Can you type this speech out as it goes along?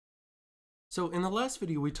So in the last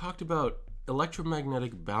video, we talked about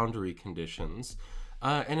electromagnetic boundary conditions.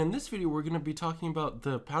 And in this video, we're going to be talking about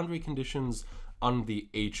the boundary conditions on the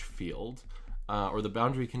H field, or the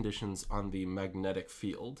boundary conditions on the magnetic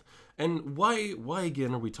field. And why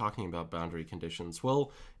again are we talking about boundary conditions?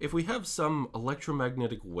 Well, if we have some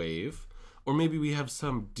electromagnetic wave, or maybe we have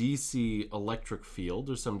some DC electric field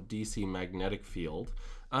or some DC magnetic field,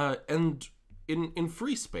 and in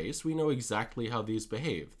free space, we know exactly how these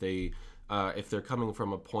behave. If they're coming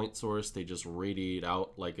from a point source, they just radiate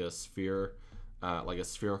out like a sphere, like a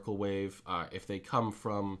spherical wave. If they come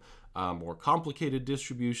from a more complicated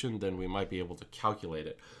distribution, then we might be able to calculate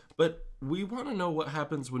it. But we want to know what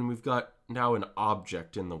happens when we've got now an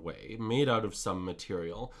object in the way, made out of some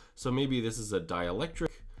material. So maybe this is a dielectric,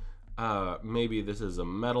 maybe this is a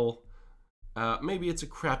metal, maybe it's a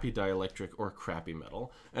crappy dielectric or crappy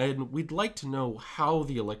metal. And we'd like to know how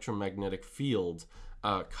the electromagnetic field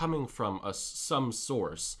coming from some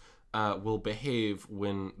source will behave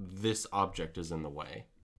when this object is in the way.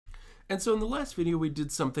 And so in the last video, we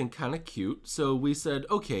did something kind of cute. So we said,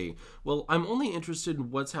 okay, well, I'm only interested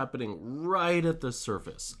in what's happening right at the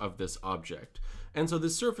surface of this object. And so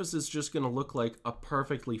this surface is just going to look like a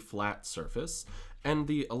perfectly flat surface. And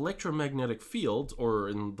the electromagnetic field, or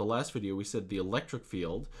in the last video, we said the electric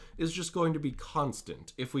field, is just going to be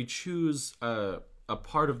constant if we choose a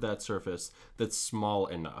part of that surface that's small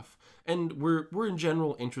enough. And we're in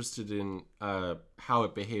general interested in how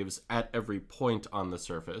it behaves at every point on the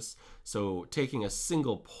surface. So taking a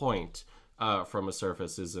single point from a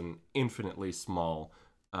surface is an infinitely small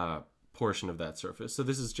portion of that surface. So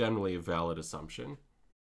this is generally a valid assumption.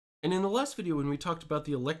 And in the last video, when we talked about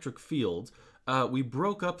the electric field, we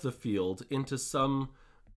broke up the field into some,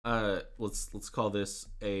 let's call this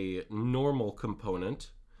a normal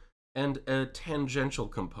component and a tangential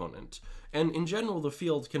component. And in general, the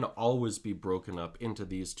field can always be broken up into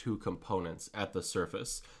these two components at the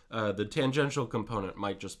surface. The tangential component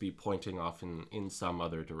might just be pointing off in some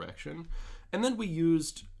other direction. And then we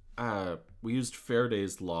used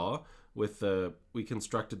Faraday's law with we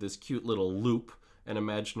constructed this cute little loop, an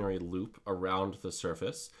imaginary loop around the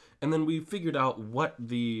surface. And then we figured out what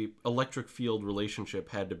the electric field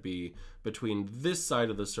relationship had to be between this side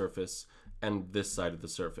of the surface and this side of the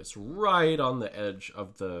surface, right on the edge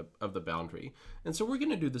of the boundary. And so we're going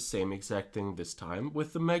to do the same exact thing this time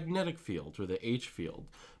with the magnetic field, or the H field.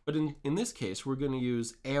 But in this case, we're going to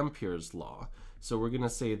use Ampere's law. So we're going to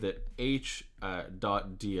say that H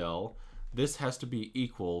dot dl, this has to be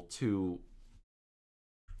equal to,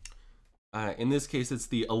 in this case, it's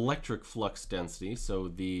the electric flux density, so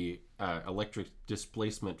the electric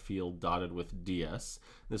displacement field dotted with ds.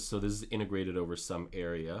 So this is integrated over some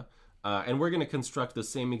area. And we're going to construct the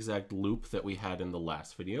same exact loop that we had in the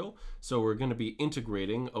last video. So we're going to be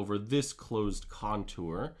integrating over this closed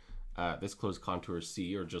contour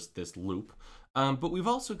C, or just this loop. But we've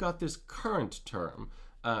also got this current term,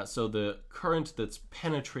 so the current that's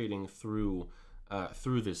penetrating through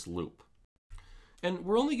this loop. And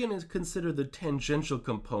we're only going to consider the tangential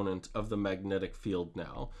component of the magnetic field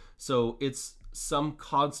now. So it's some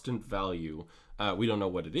constant value, we don't know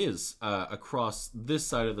what it is, across this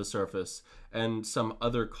side of the surface, and some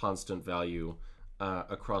other constant value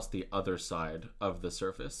across the other side of the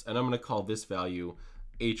surface. And I'm going to call this value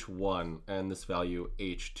H1 and this value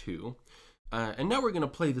H2. And now we're going to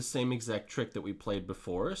play the same exact trick that we played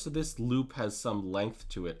before. So this loop has some length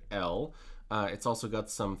to it, L. It's also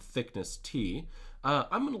got some thickness, T.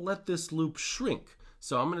 I'm going to let this loop shrink.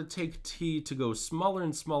 So I'm going to take T to go smaller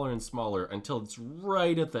and smaller and smaller until it's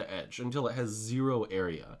right at the edge, until it has zero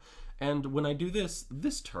area. And when I do this,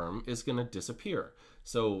 this term is going to disappear.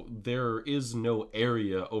 So there is no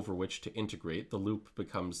area over which to integrate. The loop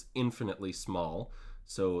becomes infinitely small.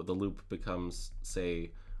 So the loop becomes,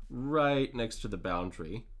 say, right next to the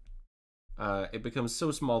boundary. It becomes so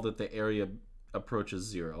small that the area approaches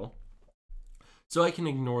zero. So I can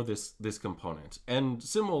ignore this component. And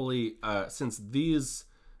similarly, since these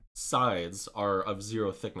sides are of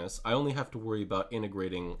zero thickness, I only have to worry about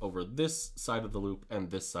integrating over this side of the loop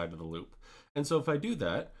and this side of the loop. And so if I do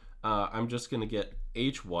that, I'm just going to get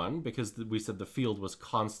H1, because we said the field was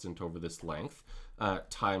constant over this length,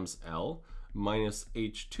 times L, minus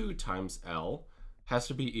H2 times L has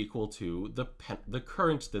to be equal to the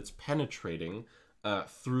current that's penetrating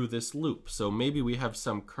through this loop. So maybe we have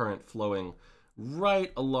some current flowing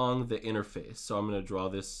right along the interface. So I'm going to draw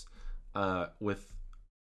this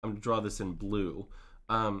in blue,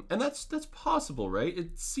 and that's possible, right?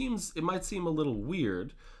 It might seem a little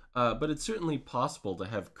weird, but it's certainly possible to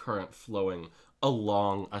have current flowing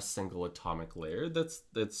along a single atomic layer. That's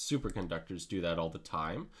superconductors do that all the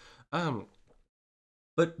time.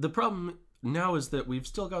 But the problem now is that we've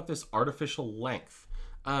still got this artificial length.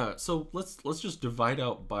 So let's just divide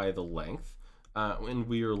out by the length, and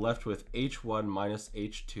we are left with h1 minus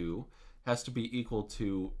h2 has to be equal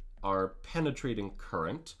to our penetrating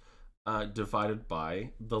current divided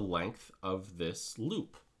by the length of this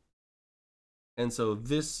loop. And so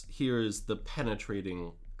this here is the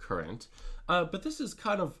penetrating current. But this is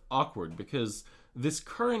kind of awkward because this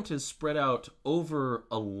current is spread out over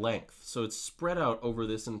a length. So it's spread out over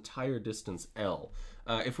this entire distance L.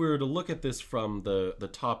 If we were to look at this from the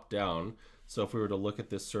top down, so if we were to look at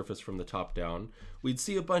this surface from the top down, we'd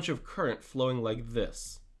see a bunch of current flowing like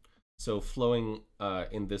this. So flowing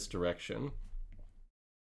in this direction.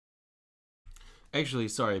 Actually,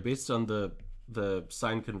 sorry, based on the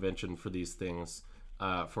sign convention for these things,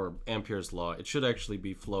 for Ampere's law, it should actually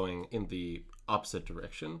be flowing in the opposite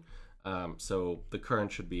direction. So the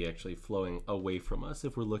current should be actually flowing away from us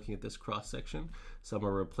if we're looking at this cross section. So I'm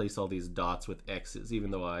going to replace all these dots with X's, even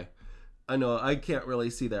though I know I can't really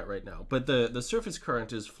see that right now. But the surface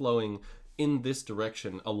current is flowing in this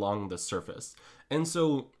direction along the surface. And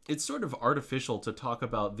so it's sort of artificial to talk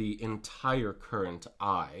about the entire current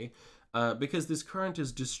I, because this current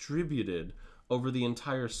is distributed over the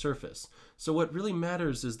entire surface. So what really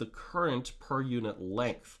matters is the current per unit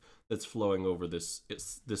length that's flowing over this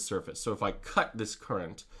surface. So if I cut this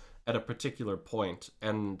current at a particular point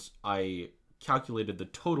and I calculated the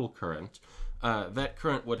total current, that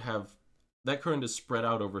current is spread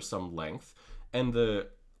out over some length, and the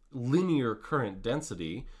linear current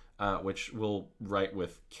density, which we'll write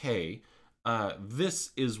with K,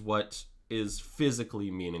 this is what is physically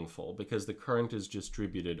meaningful because the current is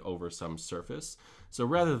distributed over some surface. So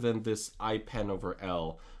rather than this I pen over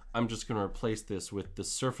L, I'm just going to replace this with the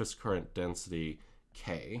surface current density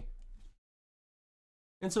K.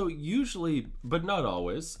 And so usually, but not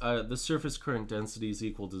always, the surface current density is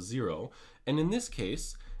equal to 0. And in this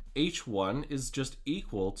case, H1 is just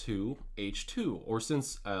equal to H2. Or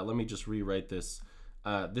since, let me just rewrite this.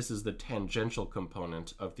 This is the tangential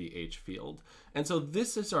component of the H field. And so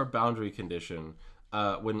this is our boundary condition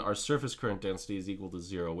when our surface current density is equal to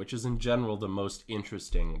 0, which is in general the most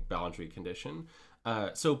interesting boundary condition.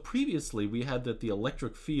 So previously we had that the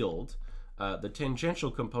electric field, the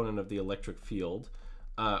tangential component of the electric field,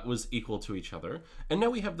 was equal to each other. And now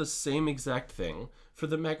we have the same exact thing for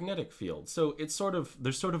the magnetic field. So it's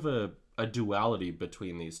there's sort of a duality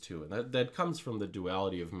between these two. And that comes from the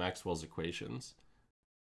duality of Maxwell's equations.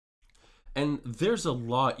 And there's a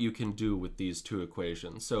lot you can do with these two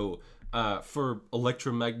equations. So for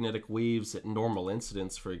electromagnetic waves at normal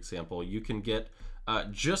incidence, for example, you can get,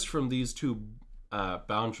 just from these two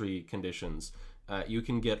boundary conditions, you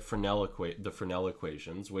can get the Fresnel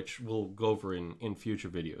equations, which we'll go over in future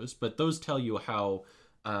videos. But those tell you how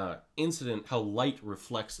light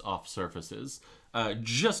reflects off surfaces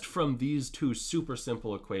just from these two super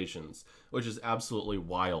simple equations, which is absolutely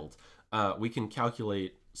wild. We can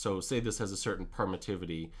calculate, so say this has a certain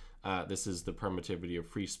permittivity. This is the permittivity of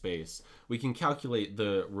free space. We can calculate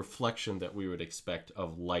the reflection that we would expect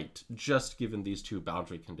of light just given these two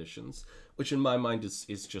boundary conditions, which in my mind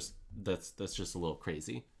is just, that's just a little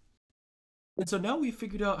crazy. And so now we've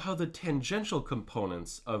figured out how the tangential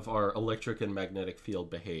components of our electric and magnetic field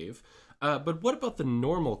behave. But what about the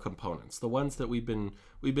normal components, the ones that we've been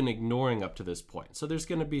ignoring up to this point? So there's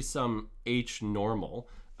going to be some H normal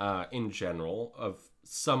in general of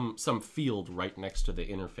some field right next to the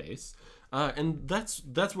interface. And that's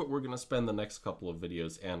what we're going to spend the next couple of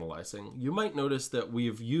videos analyzing. You might notice that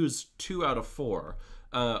we've used 2 out of 4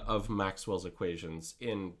 of Maxwell's equations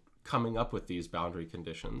in coming up with these boundary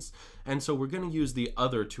conditions. And so we're going to use the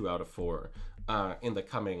other 2 out of 4 in the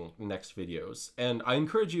coming next videos. And I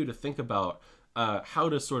encourage you to think about how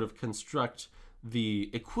to sort of construct the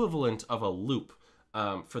equivalent of a loop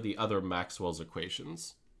for the other Maxwell's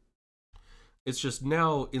equations. It's just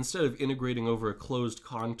now, instead of integrating over a closed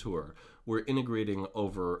contour, we're integrating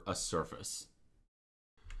over a surface.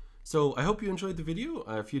 So I hope you enjoyed the video.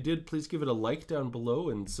 If you did, please give it a like down below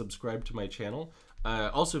and subscribe to my channel.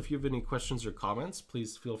 Also, if you have any questions or comments,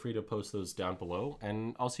 please feel free to post those down below,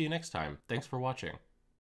 and I'll see you next time. Thanks for watching.